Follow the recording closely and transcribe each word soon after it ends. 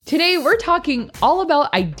Today, we're talking all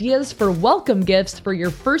about ideas for welcome gifts for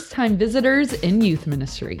your first-time visitors in youth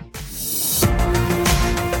ministry.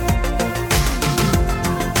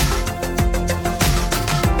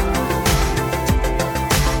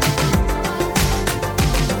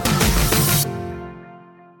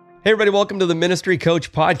 Hey everybody, welcome to the Ministry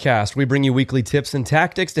Coach Podcast. We bring you weekly tips and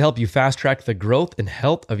tactics to help you fast track the growth and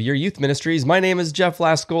health of your youth ministries. My name is Jeff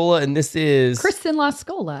Lascola and this is Kristen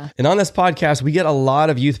Lascola. And on this podcast, we get a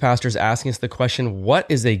lot of youth pastors asking us the question, what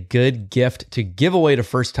is a good gift to give away to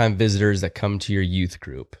first-time visitors that come to your youth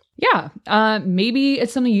group? Yeah, maybe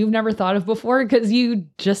it's something you've never thought of before because you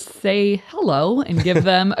just say hello and give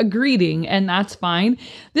them a greeting, and that's fine.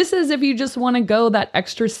 This is if you just want to go that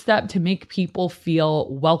extra step to make people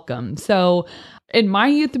feel welcome. So in my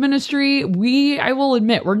youth ministry, I will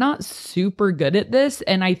admit, we're not super good at this,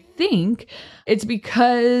 and I think it's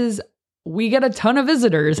because we get a ton of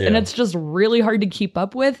visitors and it's just really hard to keep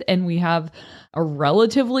up with, and we have a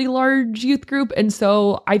relatively large youth group. And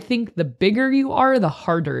so I think the bigger you are, the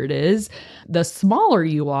harder it is. The smaller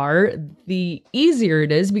you are, the easier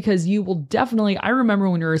it is because you will definitely, I remember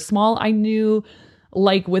when we were small, I knew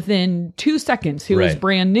like within 2 seconds who was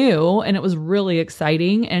brand new, and it was really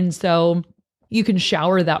exciting. And so you can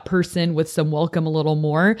shower that person with some welcome a little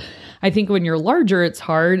more. I think when you're larger, it's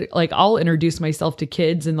hard. Like I'll introduce myself to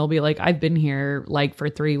kids and they'll be like, I've been here like for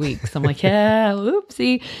 3 weeks. I'm like, yeah,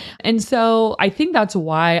 oopsie. And so I think that's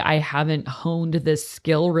why I haven't honed this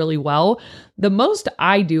skill really well. The most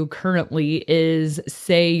I do currently is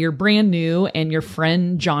say you're brand new and your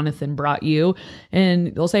friend Jonathan brought you,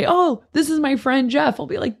 and they'll say, oh, this is my friend Jeff. I'll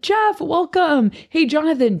be like, Jeff, welcome. Hey,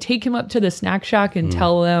 Jonathan, take him up to the snack shack and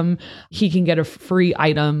tell him he can get a free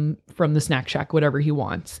item from the snack shack, whatever he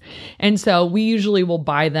wants. And so we usually will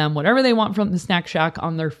buy them whatever they want from the snack shack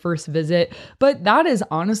on their first visit. But that is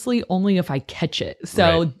honestly only if I catch it.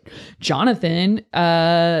 So Jonathan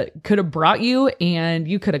could have brought you and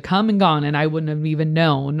you could have come and gone and I wouldn't have even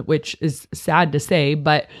known, which is sad to say,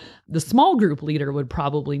 but the small group leader would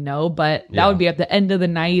probably know, but that would be at the end of the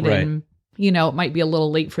night and you know, it might be a little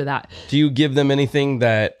late for that. Do you give them anything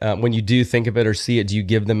that when you do think of it or see it, do you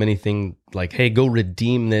give them anything like, hey, go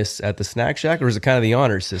redeem this at the snack shack? Or is it kind of the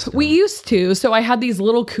honor system? We used to. So I had these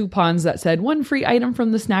little coupons that said 1 free item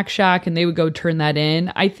from the snack shack, and they would go turn that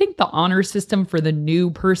in. I think the honor system for the new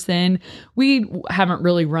person, we haven't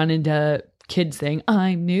really run into kids saying,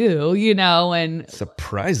 I'm new, you know, and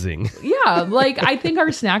surprising. Yeah. Like I think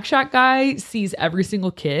our snack shack guy sees every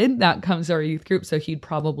single kid that comes to our youth group. So he'd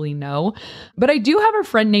probably know, but I do have a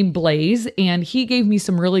friend named Blaze, and he gave me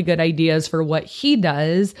some really good ideas for what he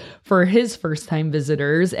does for his first time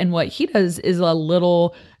visitors. And what he does is a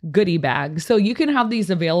little goodie bag. So you can have these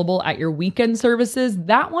available at your weekend services.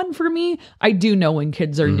 That one for me, I do know when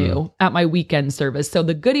kids are new at my weekend service. So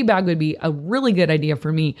the goodie bag would be a really good idea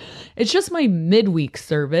for me. It's just my midweek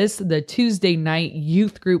service, the Tuesday night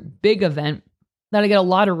youth group big event that I get a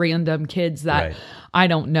lot of random kids that I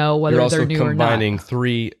don't know whether they're new or not. You're also combining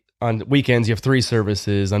 3 on weekends, you have 3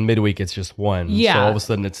 services. On midweek, it's just 1. Yeah. So all of a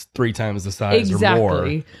sudden, it's 3 times the size or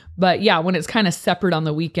more. But yeah, when it's kind of separate on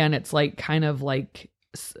the weekend, it's like kind of like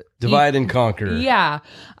divide and conquer. Yeah.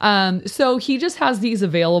 So he just has these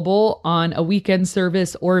available on a weekend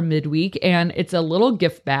service or midweek, and it's a little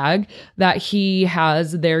gift bag that he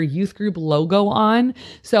has their youth group logo on.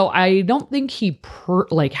 So I don't think he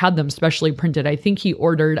had them specially printed. I think he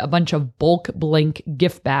ordered a bunch of bulk blank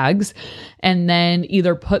gift bags and then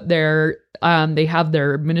either put their they have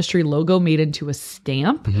their ministry logo made into a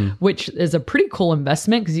stamp, which is a pretty cool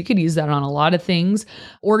investment because you could use that on a lot of things,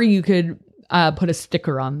 or you could put a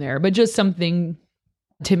sticker on there, but just something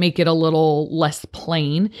to make it a little less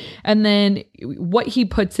plain. And then what he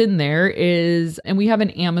puts in there is, and we have an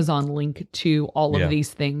Amazon link to all of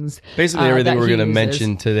these things. Basically everything we're going to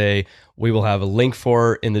mention today, we will have a link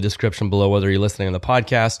for in the description below, whether you're listening on the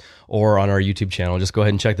podcast or on our YouTube channel. Just go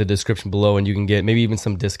ahead and check the description below and you can get maybe even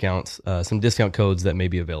some discounts, some discount codes that may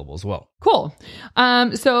be available as well. Cool.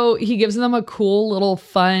 So he gives them a cool little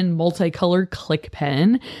fun multicolored click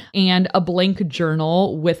pen and a blank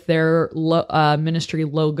journal with their ministry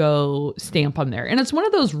logo stamp on there. And it's one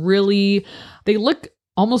of those really, they look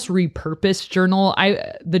almost repurposed journal.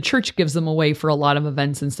 The church gives them away for a lot of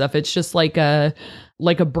events and stuff. It's just like a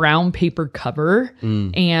brown paper cover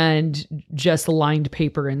and just lined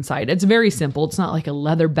paper inside. It's very simple. It's not like a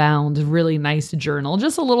leather bound, really nice journal,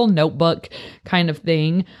 just a little notebook kind of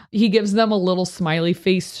thing. He gives them a little smiley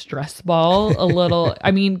face stress ball,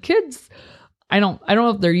 I mean, kids, I don't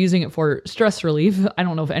know if they're using it for stress relief. I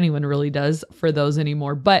don't know if anyone really does for those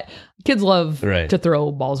anymore, but kids love to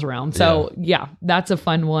throw balls around. So yeah, that's a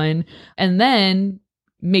fun one. And then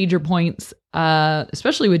major points,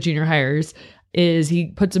 especially with junior hires, is he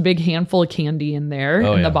puts a big handful of candy in there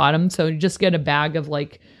the bottom. So you just get a bag of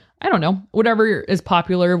like, I don't know, whatever is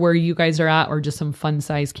popular where you guys are at, or just some fun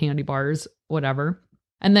size candy bars, whatever.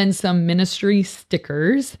 And then some ministry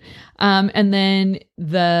stickers. And then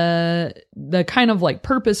the kind of like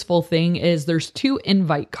purposeful thing is there's 2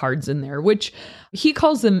 invite cards in there, which he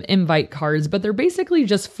calls them invite cards, but they're basically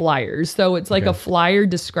just flyers. So it's like a flyer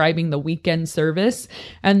describing the weekend service,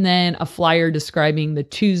 and then a flyer describing the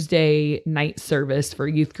Tuesday night service for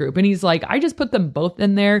youth group. And he's like, I just put them both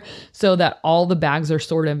in there so that all the bags are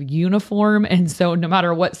sort of uniform. And so no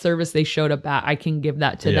matter what service they showed up at, I can give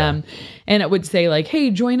that to them. And it would say like, hey,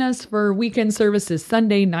 join us for weekend services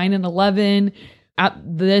Sunday, 9 and 11 at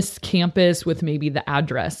this campus, with maybe the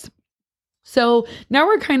address. So now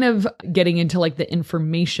we're kind of getting into like the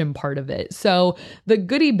information part of it. So the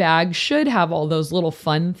goodie bag should have all those little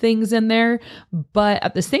fun things in there, but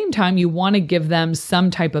at the same time, you want to give them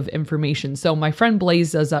some type of information. So my friend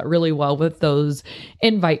Blaze does that really well with those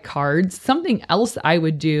invite cards. Something else I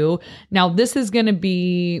would do, now this is going to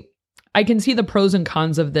be, I can see the pros and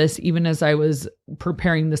cons of this even as I was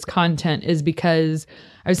preparing this content, is because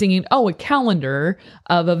I was thinking, a calendar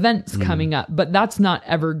of events coming up, but that's not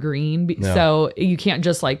evergreen. No. So you can't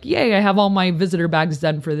just like, yay, I have all my visitor bags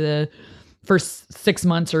done for the first 6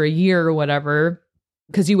 months or a year or whatever,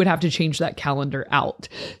 because you would have to change that calendar out.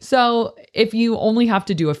 So if you only have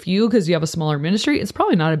to do a few because you have a smaller ministry, it's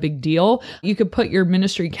probably not a big deal. You could put your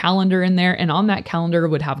ministry calendar in there, and on that calendar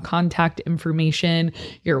would have contact information,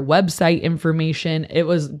 your website information. It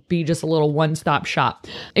would be just a little one-stop shop.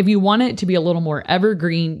 If you want it to be a little more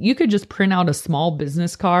evergreen, you could just print out a small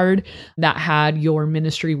business card that had your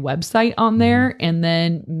ministry website on there, and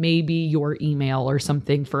then maybe your email or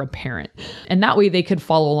something for a parent. And that way they could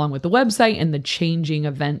follow along with the website and the changing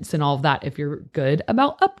events and all of that. If you're good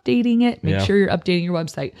about updating it, make sure you're updating your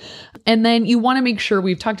website. And then you want to make sure,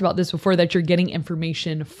 we've talked about this before, that you're getting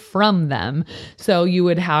information from them. So you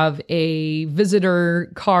would have a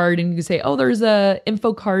visitor card and you can say, there's a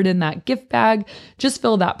info card in that gift bag. Just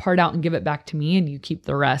fill that part out and give it back to me, and you keep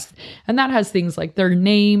the rest. And that has things like their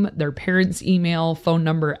name, their parents' email, phone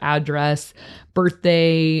number, address,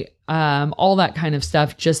 birthday, all that kind of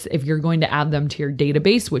stuff, just if you're going to add them to your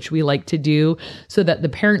database, which we like to do, so that the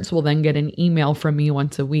parents will then get an email from me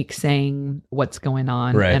once a week saying what's going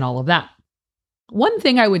on and all of that. One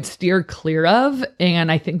thing I would steer clear of, and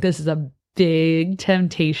I think this is a big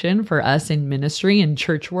temptation for us in ministry and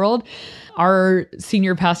church world, our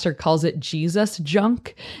senior pastor calls it Jesus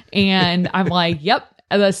junk. And I'm like, yep.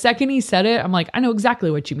 The second he said it, I'm like, I know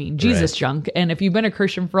exactly what you mean. Jesus junk. And if you've been a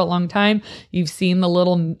Christian for a long time, you've seen the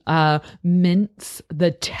little mints,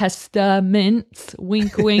 the testaments,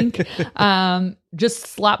 wink, wink. Just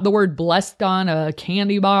slap the word blessed on a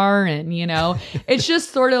candy bar. And, it's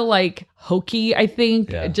just sort of like hokey, I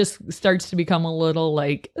think. It just starts to become a little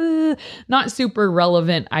like not super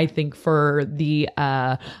relevant, I think, for the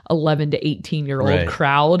 11 to 18-year-old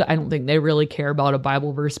crowd. I don't think they really care about a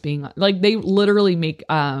Bible verse being like, they literally make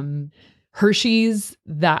Hershey's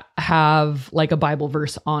that have like a Bible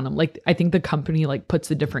verse on them. Like, I think the company like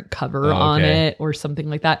puts a different cover on it or something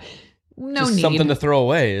like that. No just need. Something to throw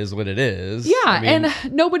away is what it is. Yeah,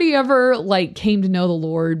 and nobody ever like came to know the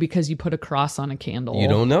Lord because you put a cross on a candle. You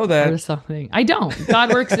don't know that. Or something. I don't.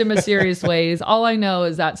 God works in mysterious ways. All I know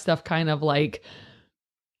is that stuff kind of like,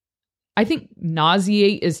 I think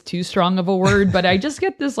nauseate is too strong of a word, but I just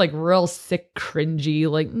get this like real sick, cringy,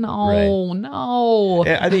 like, no.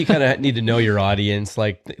 I think you kind of need to know your audience.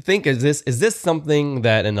 Like, think, is this something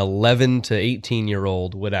that an 11 to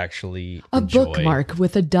 18-year-old would actually enjoy? A bookmark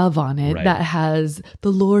with a dove on it that has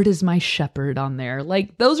 "The Lord is my shepherd" on there.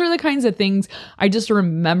 Like, those are the kinds of things I just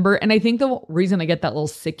remember. And I think the reason I get that little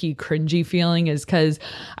sicky, cringy feeling is because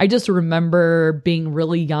I just remember being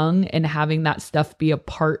really young and having that stuff be a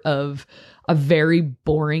part of a very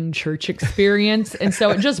boring church experience. And so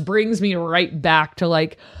it just brings me right back to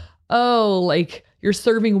like, like you're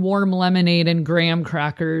serving warm lemonade and graham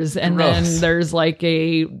crackers. And then there's like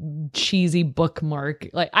a cheesy bookmark.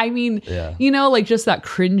 Like, I mean, like just that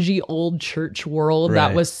cringy old church world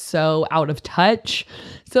that was so out of touch.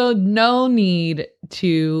 So no need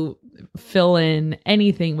to fill in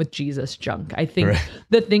anything with Jesus junk. I think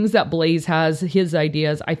the things that Blaze has, his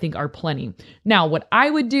ideas, I think are plenty. Now, what I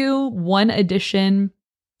would do, one addition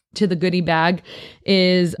to the goodie bag,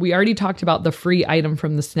 is we already talked about the free item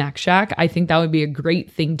from the Snack Shack. I think that would be a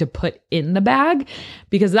great thing to put in the bag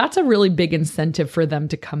because that's a really big incentive for them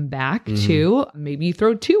to come back to. Maybe you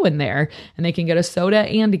throw 2 in there and they can get a soda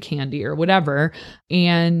and a candy or whatever.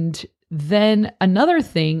 And then another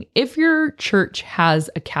thing, if your church has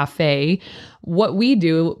a cafe, what we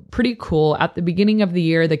do, pretty cool, at the beginning of the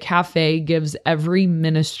year, the cafe gives every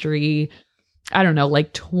ministry, I don't know,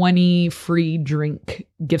 like 20 free drink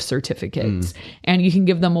gift certificates. And you can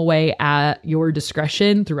give them away at your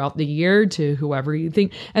discretion throughout the year to whoever you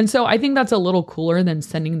think. And so I think that's a little cooler than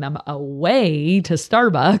sending them away to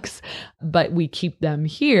Starbucks, but we keep them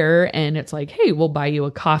here and it's like, hey, we'll buy you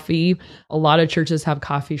a coffee. A lot of churches have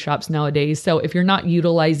coffee shops nowadays. So if you're not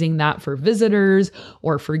utilizing that for visitors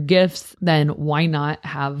or for gifts, then why not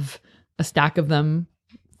have a stack of them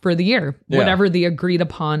for the year, whatever the agreed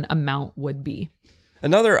upon amount would be.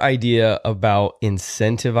 Another idea about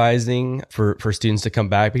incentivizing for students to come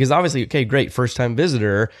back, because obviously, okay, great, first time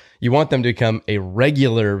visitor, you want them to become a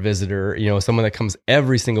regular visitor, someone that comes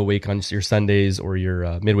every single week on your Sundays or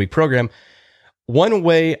your midweek program. One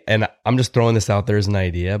way, and I'm just throwing this out there as an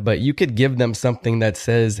idea, but you could give them something that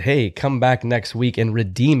says, hey, come back next week and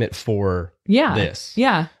redeem it for this.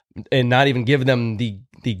 Yeah. And not even give them the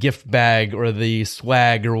gift bag or the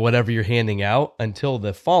swag or whatever you're handing out until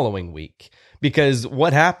the following week. Because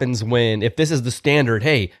what happens if this is the standard,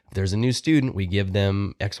 hey, if there's a new student, we give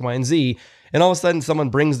them X, Y, and Z, and all of a sudden someone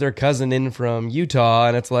brings their cousin in from Utah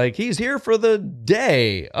and it's like, he's here for the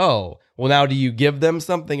day. Oh, well, now do you give them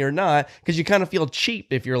something or not? Because you kind of feel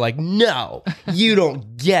cheap if you're like, no, you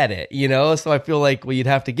don't get it, So I feel like, well, you'd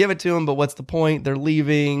have to give it to them, but what's the point? They're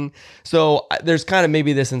leaving. So there's kind of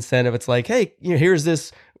maybe this incentive. It's like, hey, here's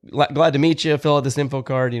this, glad to meet you, fill out this info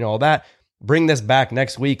card, all that. Bring this back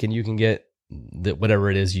next week and you can get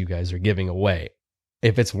whatever it is you guys are giving away.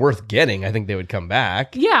 If it's worth getting, I think they would come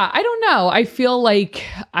back. Yeah, I don't know. I feel like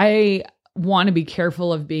I want to be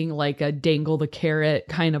careful of being like a dangle the carrot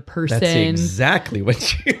kind of person. That's exactly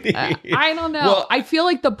what you need. I don't know. Well, I feel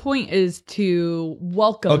like the point is to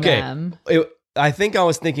welcome them. I think I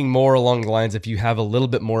was thinking more along the lines if you have a little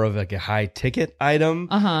bit more of like a high ticket item.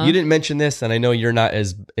 You didn't mention this, and I know you're not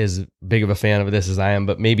as big of a fan of this as I am,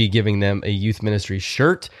 but maybe giving them a youth ministry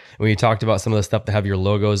shirt. When you talked about some of the stuff that have your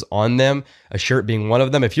logos on them, a shirt being one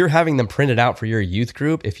of them. If you're having them printed out for your youth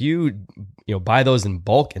group, if you buy those in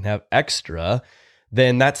bulk and have extra,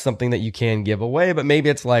 then that's something that you can give away. But maybe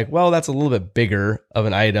it's like, well, that's a little bit bigger of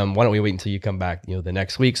an item. Why don't we wait until you come back, the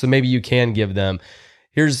next week? So maybe you can give them,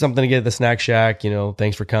 here's something to get at the Snack Shack,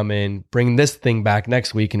 thanks for coming. Bring this thing back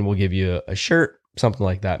next week and we'll give you a shirt, something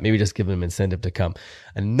like that. Maybe just give them incentive to come.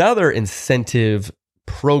 Another incentive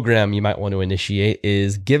program you might want to initiate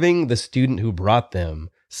is giving the student who brought them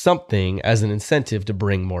something as an incentive to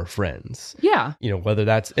bring more friends. Yeah. Whether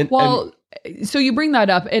that's... So you bring that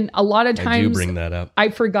up, and a lot of times I do bring that up. I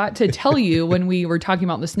forgot to tell you when we were talking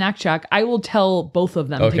about the Snack Shack, I will tell both of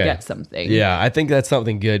them to get something. Yeah, I think that's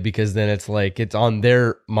something good because then it's like it's on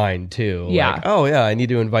their mind too. Yeah. Like, oh yeah, I need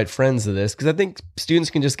to invite friends to this because I think students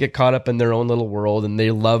can just get caught up in their own little world and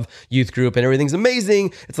they love youth group and everything's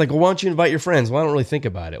amazing. It's like, well, why don't you invite your friends? Well, I don't really think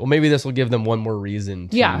about it. Well, maybe this will give them one more reason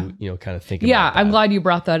to kind of think about it. Yeah, I'm glad you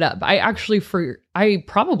brought that up. I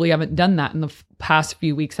probably haven't done that in the past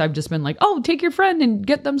few weeks. I've just been like, oh, take your friend and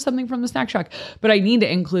get them something from the Snack Shack. But I need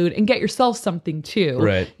to include and get yourself something too.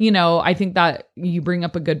 Right. I think that you bring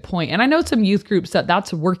up a good point. And I know some youth groups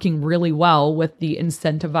that's working really well with the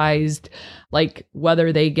incentivized, like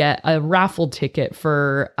whether they get a raffle ticket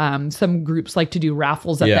for some groups like to do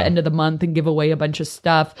raffles at the end of the month and give away a bunch of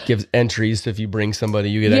stuff. Gives entries. So if you bring somebody,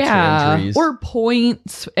 you get extra entries. Or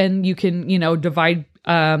points, and you can, divide.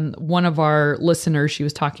 One of our listeners, she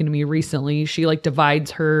was talking to me recently, she divides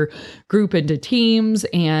her group into teams,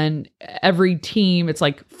 and every team, it's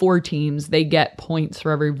like 4 teams, they get points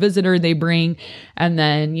for every visitor they bring. And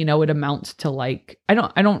then, it amounts to I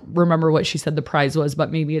don't remember what she said the prize was,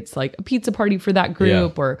 but maybe it's like a pizza party for that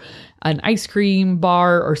group or an ice cream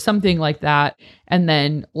bar or something like that. And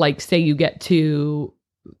then say you get to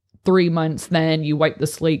 3 months, then you wipe the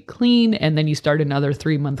slate clean, and then you start another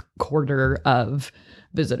 3-month quarter of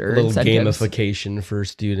visitor incentives. Gamification for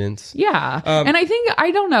students. Yeah. And I think,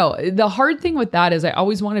 I don't know, the hard thing with that is I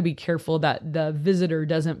always want to be careful that the visitor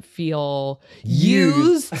doesn't feel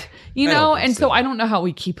used, and so I don't know how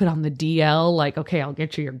we keep it on the DL, like, okay, I'll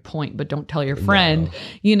get you your point, but don't tell your friend,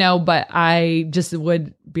 but I just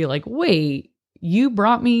would be like, wait, you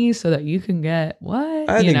brought me so that you can get what?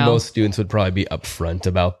 I think most students would probably be upfront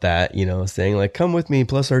about that, saying like, come with me,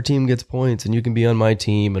 plus our team gets points and you can be on my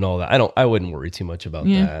team and all that. I wouldn't worry too much about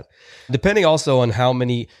that. Depending also on how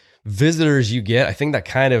many visitors you get, I think that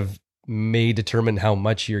kind of may determine how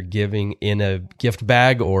much you're giving in a gift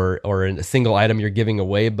bag or in a single item you're giving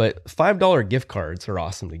away. But $5 gift cards are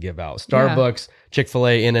awesome to give out. Starbucks,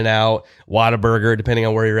 Chick-fil-A, In-N-Out, Whataburger, depending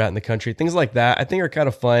on where you're at in the country. Things like that I think are kind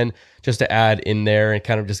of fun just to add in there and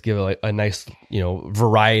kind of just give a nice,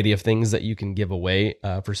 variety of things that you can give away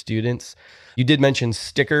for students. You did mention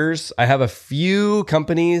stickers. I have a few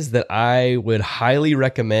companies that I would highly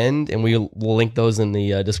recommend, and we'll link those in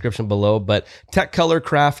the description below. But Tech Color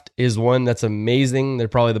Craft is one that's amazing. They're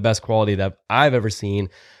probably the best quality that I've ever seen.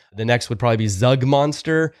 The next would probably be Zug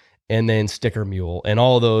Monster, and then Sticker Mule. And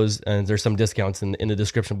all of those, and there's some discounts in the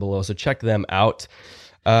description below, so check them out.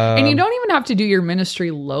 And you don't even have to do your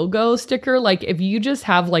ministry logo sticker. Like if you just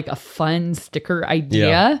have like a fun sticker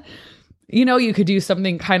idea, you could do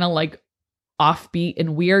something kind of like offbeat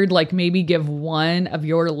and weird, like maybe give one of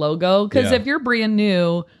your logo. Because if you're brand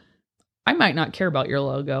new, I might not care about your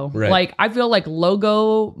logo. Right. Like I feel like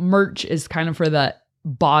logo merch is kind of for the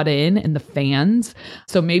bought in and the fans.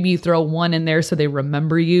 So maybe you throw one in there so they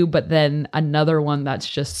remember you, but then another one that's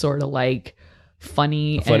just sort of like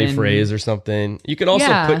funny phrase or something. You can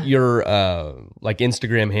also put your like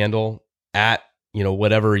Instagram handle at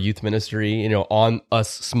whatever youth ministry, on a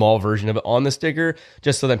small version of it on the sticker,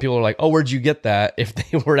 just so that people are like, oh, where'd you get that? If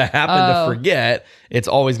they were to happen to forget, it's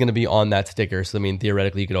always going to be on that sticker. So,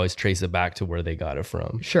 theoretically, you could always trace it back to where they got it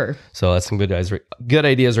from. Sure. So that's some good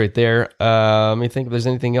ideas right there. Let me think if there's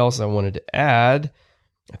anything else I wanted to add.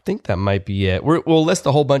 I think that might be it. We'll list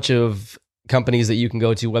a whole bunch of companies that you can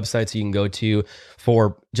go to, websites you can go to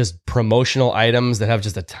for just promotional items that have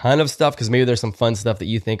just a ton of stuff, because maybe there's some fun stuff that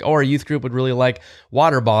you think, our youth group would really like,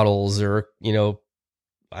 water bottles or,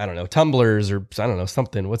 I don't know, tumblers or I don't know,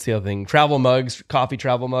 something. What's the other thing? Travel mugs, coffee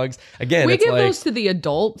travel mugs. Again, we it's give like, those to the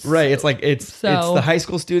adults. Right. It's like, it's the high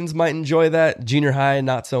school students might enjoy that. Junior high,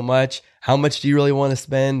 not so much. How much do you really want to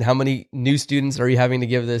spend? How many new students are you having to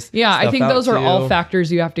give this? Yeah, I think those are to? all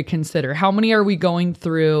factors you have to consider. How many are we going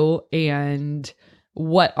through, and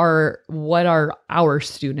what are our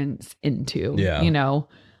students into? Yeah.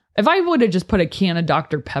 If I would have just put a can of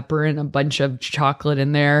Dr. Pepper and a bunch of chocolate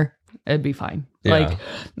in there, it'd be fine. Yeah.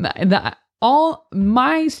 Like all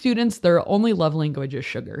my students, their only love language is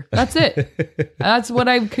sugar. That's it. That's what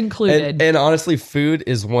I've concluded. And honestly, food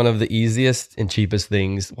is one of the easiest and cheapest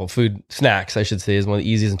things. Well, snacks, I should say, is one of the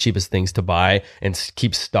easiest and cheapest things to buy and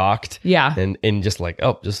keep stocked. Yeah. And just like,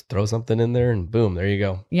 just throw something in there and boom, there you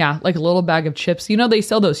go. Yeah. Like a little bag of chips. They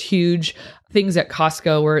sell those huge things at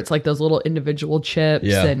Costco where it's like those little individual chips.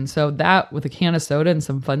 Yeah. And so that with a can of soda and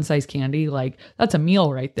some fun size candy, like that's a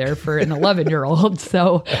meal right there for an 11-year-old.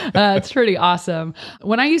 So it's pretty awesome.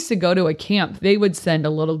 When I used to go to a camp, they would send a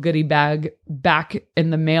little goodie bag back in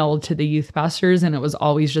the mail to the youth pastors. And it was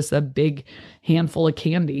always just a big handful of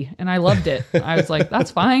candy. And I loved it. I was like,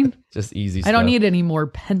 that's fine. Just easy stuff. I don't need any more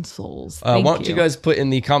pencils. Why don't you guys put in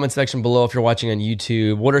the comment section below, if you're watching on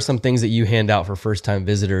YouTube, what are some things that you hand out for first-time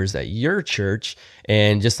visitors at your church,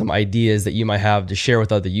 and just some ideas that you might have to share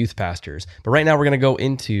with other youth pastors. But right now we're going to go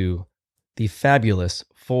into the Fabulous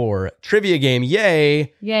 4 trivia game.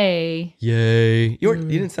 Yay! Yay! Yay! You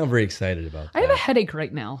didn't sound very excited about that. I have a headache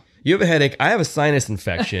right now. You have a headache. I have a sinus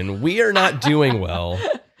infection. We are not doing well.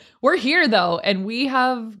 We're here though, and we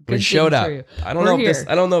have good we showed up. For you. I don't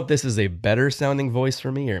know if this is a better sounding voice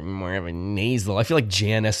for me or more of a nasal. I feel like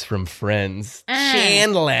Janice from Friends.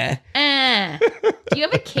 Chandler. Do you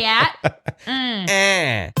have a cat?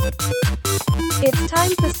 It's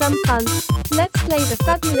time for some fun. Let's play the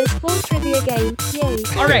Fabulous 4 trivia game. Yay.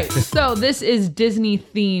 All right, so this is Disney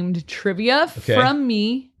themed trivia from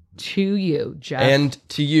me to you, Jeff. And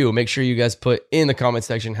to you. Make sure you guys put in the comment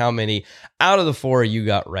section how many out of the 4 you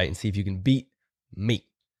got right, and see if you can beat me.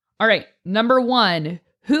 All right, number 1.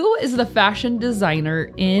 Who is the fashion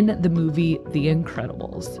designer in the movie The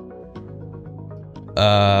Incredibles?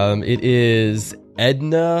 It is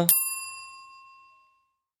Edna.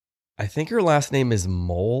 I think her last name is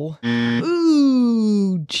Mole.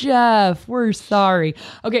 Ooh, Jeff, we're sorry.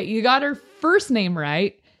 Okay, you got her first name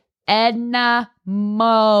right. Edna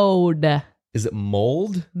Mode. Is it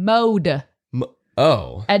Mold? Mode.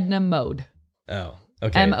 Oh. Edna Mode. Oh,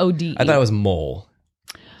 okay. M-O-D-E. I thought it was Mole.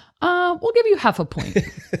 We'll give you half a point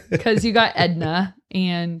because you got Edna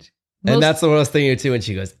and that's what I was thinking too. And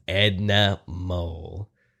she goes, Edna Mole.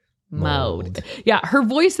 Mode. Yeah, her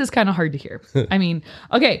voice is kind of hard to hear. I mean,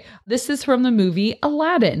 okay, this is from the movie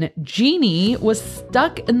Aladdin. Genie was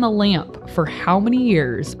stuck in the lamp for how many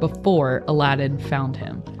years before Aladdin found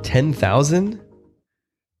him? 10,000?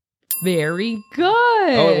 Very good.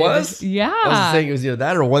 Oh, it was? Yeah. I was saying it was either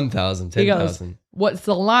that or 1,000. 10,000. What's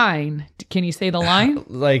the line? Can you say the line?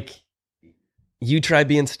 Like, you try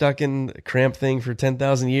being stuck in a cramp thing for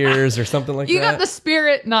 10,000 years or something like that. You got the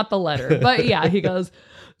spirit, not the letter. But yeah, he goes,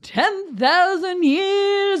 10,000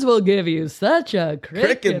 years will give you such a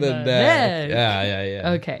crick in the neck.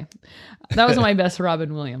 Yeah. Okay. That was my best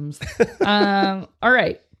Robin Williams. All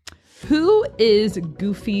right. Who is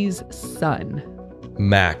Goofy's son?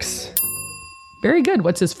 Max. Very good.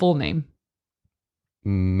 What's his full name?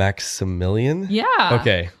 Maximilian? Yeah.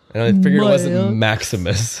 Okay. And I figured it wasn't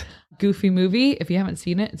Maximus. Goofy movie. If you haven't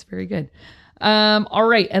seen it, it's very good. All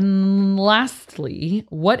right. And lastly,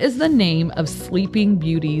 what is the name of Sleeping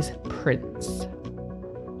Beauty's prince?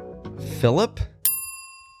 Philip?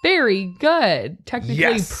 Very good. Technically,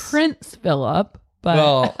 Yes. Prince Philip, but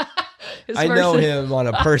Well, his I first know name- him on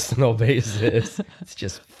a personal basis. It's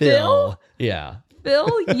just Phil. Phil? Yeah. Phil.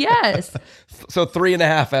 Yes, So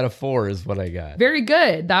 3.5 out of 4 is what I got. very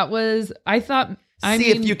good. That was. I thought. I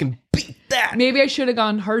See mean, if you can beat that. maybe I should have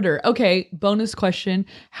gone harder. Okay. Bonus question: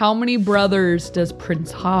 how many brothers does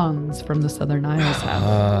Prince Hans from the Southern Isles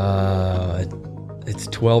have? It's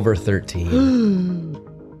 12 or 13.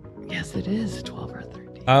 Yes, it is 12 or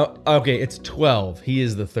 13. Okay, it's 12. He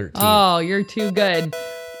is the 13th. Oh, you're too good.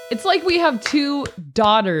 It's like we have two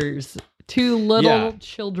daughters, two little Yeah.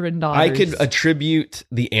 children daughters. I could attribute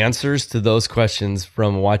the answers to those questions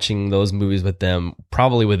from watching those movies with them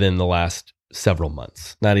probably within the last several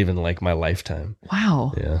months, not even like my lifetime.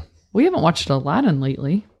 Wow. Yeah. We haven't watched Aladdin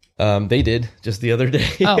lately. They did just the other day.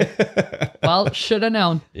 Oh, well, should have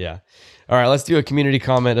known. Yeah. All right, let's do a community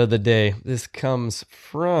comment of the day. This comes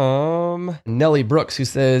from Nellie Brooks, who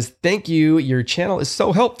says, "Thank you. Your channel is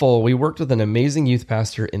so helpful. We worked with an amazing youth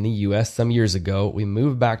pastor in the U.S. some years ago. We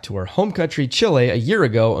moved back to our home country, Chile, a year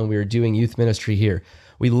ago, and we are doing youth ministry here.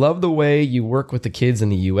 We love the way you work with the kids in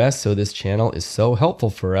the U.S., so this channel is so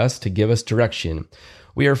helpful for us to give us direction.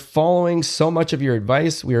 We are following so much of your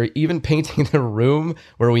advice. We are even painting the room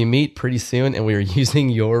where we meet pretty soon, and we are using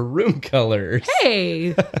your room colors."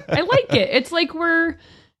 Hey, I like it. It's like we're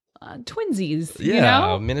twinsies, Yeah, you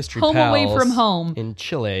know? ministry home away pals from home. in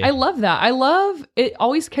Chile. I love that. I love it.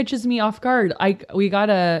 Always catches me off guard. We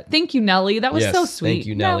gotta thank you, Nellie. That was Yes, so sweet. thank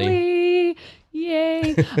you, Nellie.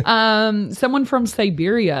 Yay. Someone from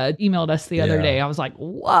Siberia emailed us the other Yeah. day. I was like,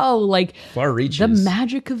 whoa, like Far reaches. the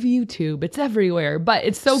magic of YouTube. It's everywhere, but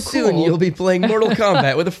it's so Soon cool. you'll be playing Mortal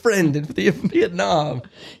Kombat with a friend in Vietnam.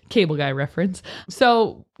 Cable Guy reference.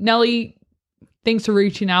 So, Nellie, thanks for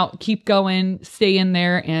reaching out. Keep going, stay in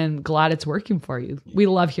there, and glad it's working for you. We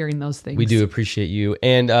love hearing those things. We do appreciate you.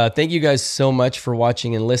 And thank you guys so much for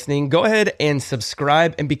watching and listening. Go ahead and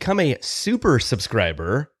subscribe and become a super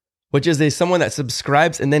subscriber, which is someone that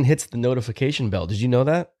subscribes and then hits the notification bell. Did you know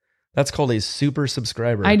that? That's called a super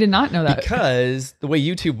subscriber. I did not know that. Because the way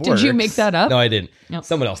YouTube works. Did you make that up? No, I didn't. Nope.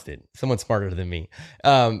 Someone else did. Someone smarter than me.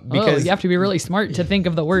 Oh, Because you have to be really smart to think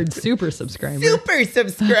of the word super subscriber. super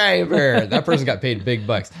subscriber. That person got paid big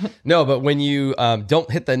bucks. No, but when you don't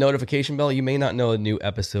hit the notification bell, you may not know a new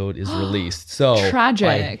episode is released. So Tragic.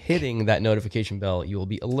 by hitting that notification bell, you will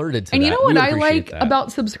be alerted to And that. you know We what would I appreciate like that.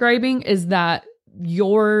 about subscribing is that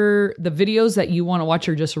the videos that you want to watch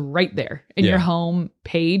are just right there in your Yeah. home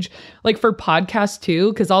page. Like for podcasts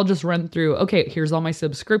too, because I'll just run through, okay, here's all my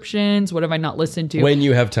subscriptions. What have I not listened to? when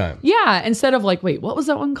you have time. Yeah, instead of like, wait, what was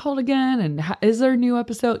that one called again? And is there a new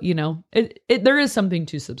episode? You know, there is something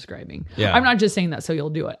to subscribing. Yeah. I'm not just saying that so you'll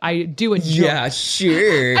do it. I do enjoy. Yeah,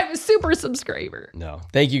 sure. I'm a super subscriber. No,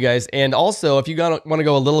 thank you guys. And also, if you want to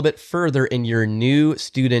go a little bit further in your new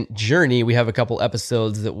student journey, we have a couple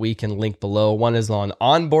episodes that we can link below. One is on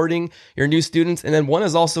onboarding your new students, and then one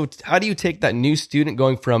is also how do you take that new student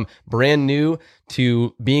going from brand new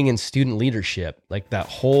to being in student leadership, like that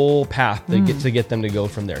whole path to get them to go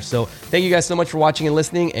from there. So thank you guys so much for watching and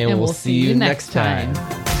listening, and we'll see you next time.